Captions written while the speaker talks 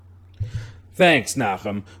Thanks,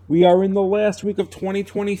 Nachum. We are in the last week of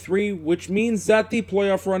 2023, which means that the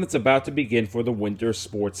playoff run is about to begin for the winter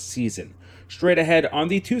sports season. Straight ahead on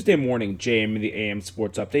the Tuesday morning JM and the AM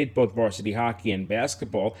Sports Update, both varsity hockey and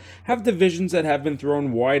basketball have divisions that have been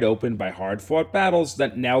thrown wide open by hard-fought battles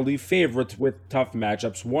that now leave favorites with tough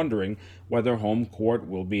matchups wondering whether home court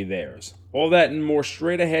will be theirs. All that and more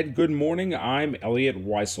straight ahead. Good morning, I'm Elliot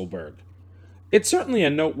Weiselberg. It's certainly a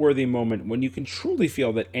noteworthy moment when you can truly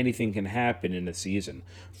feel that anything can happen in a season.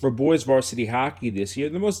 For boys varsity hockey this year,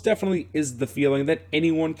 the most definitely is the feeling that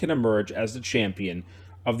anyone can emerge as the champion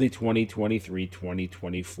of the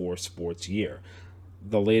 2023-2024 sports year.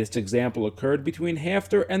 The latest example occurred between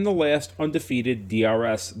HAFTR and the last undefeated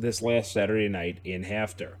DRS this last Saturday night in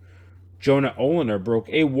HAFTR. Jonah Oliner broke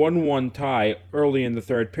a 1-1 tie early in the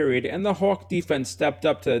third period, and the Hawk defense stepped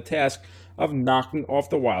up to the task of knocking off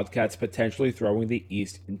the Wildcats, potentially throwing the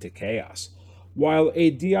East into chaos. While a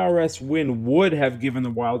DRS win would have given the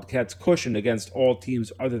Wildcats cushion against all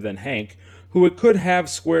teams other than HANC, who it could have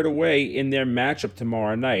squared away in their matchup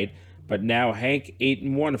tomorrow night, but now HANC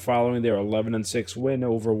 8-1 following their 11-6 win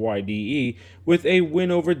over YDE, with a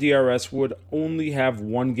win over DRS would only have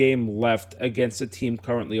one game left against a team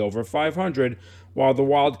currently over 500, while the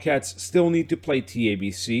Wildcats still need to play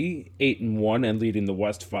TABC, 8-1 and leading the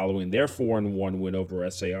West following their 4-1 win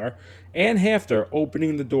over SAR, and HAFTR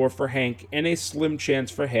opening the door for HANC and a slim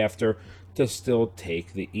chance for HAFTR to still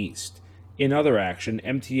take the East. In other action,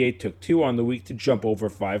 MTA took 2 on the week to jump over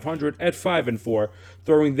 500 at 5-4,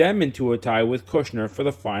 throwing them into a tie with Kushner for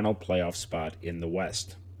the final playoff spot in the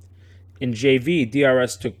West. In JV,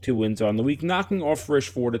 DRS took 2 wins on the week, knocking off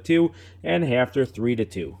Frisch 4-2 and HAFTR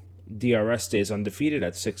 3-2. DRS stays undefeated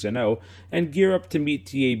at 6-0 and gear up to meet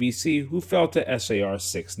TABC, who fell to SAR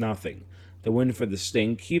 6-0. The win for the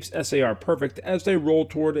Sting keeps SAR perfect as they roll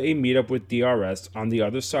toward a meetup with DRS on the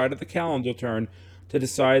other side of the calendar turn to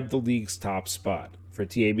decide the league's top spot. For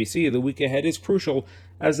TABC, the week ahead is crucial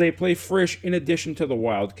as they play Frisch in addition to the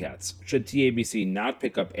Wildcats. Should TABC not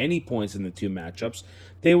pick up any points in the two matchups,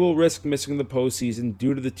 they will risk missing the postseason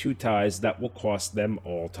due to the 2 ties that will cost them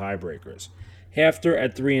all tiebreakers. HAFTR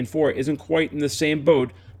at 3-4 isn't quite in the same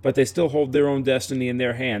boat, but they still hold their own destiny in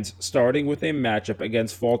their hands, starting with a matchup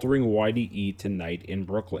against faltering YDE tonight in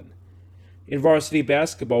Brooklyn. In varsity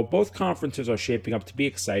basketball, both conferences are shaping up to be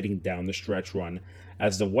exciting down the stretch run,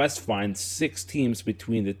 as the West finds 6 teams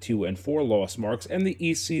between the 2 and 4 loss marks, and the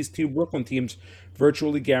East sees 2 Brooklyn teams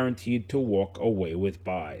virtually guaranteed to walk away with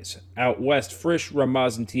byes. Out West, Frisch,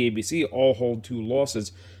 Ramaz, and TABC all hold 2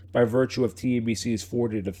 losses by virtue of TABC's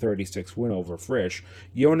 40-36 win over Frisch.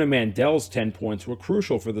 Yonah Mandel's 10 points were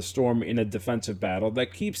crucial for the Storm in a defensive battle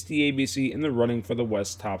that keeps TABC in the running for the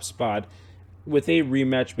West's top spot, with a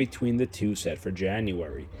rematch between the 2 set for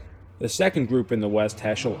January. The second group in the West,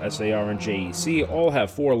 Heschel, SAR and JEC, all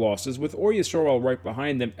have 4 losses, with Ohr Yisroel right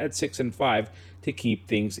behind them at 6-5 to keep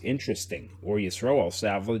things interesting. Ohr Yisroel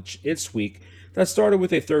salvaged its week that started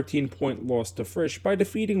with a 13-point loss to Frisch by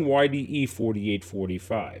defeating YDE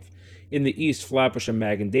 48-45. In the East, Flatbush and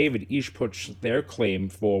Magen David each pushed their claim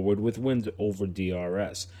forward with wins over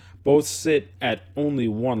DRS. Both sit at only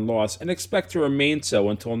 1 loss and expect to remain so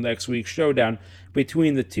until next week's showdown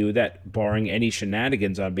between the 2 that, barring any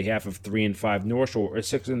shenanigans on behalf of 3-5 North Shore or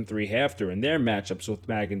 6-3 HAFTR in their matchups with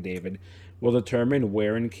Magen David, will determine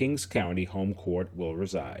where in Kings County home court will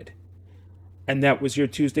reside. And that was your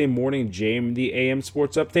Tuesday morning JM the AM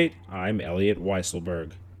Sports Update. I'm Elliot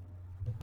Weiselberg.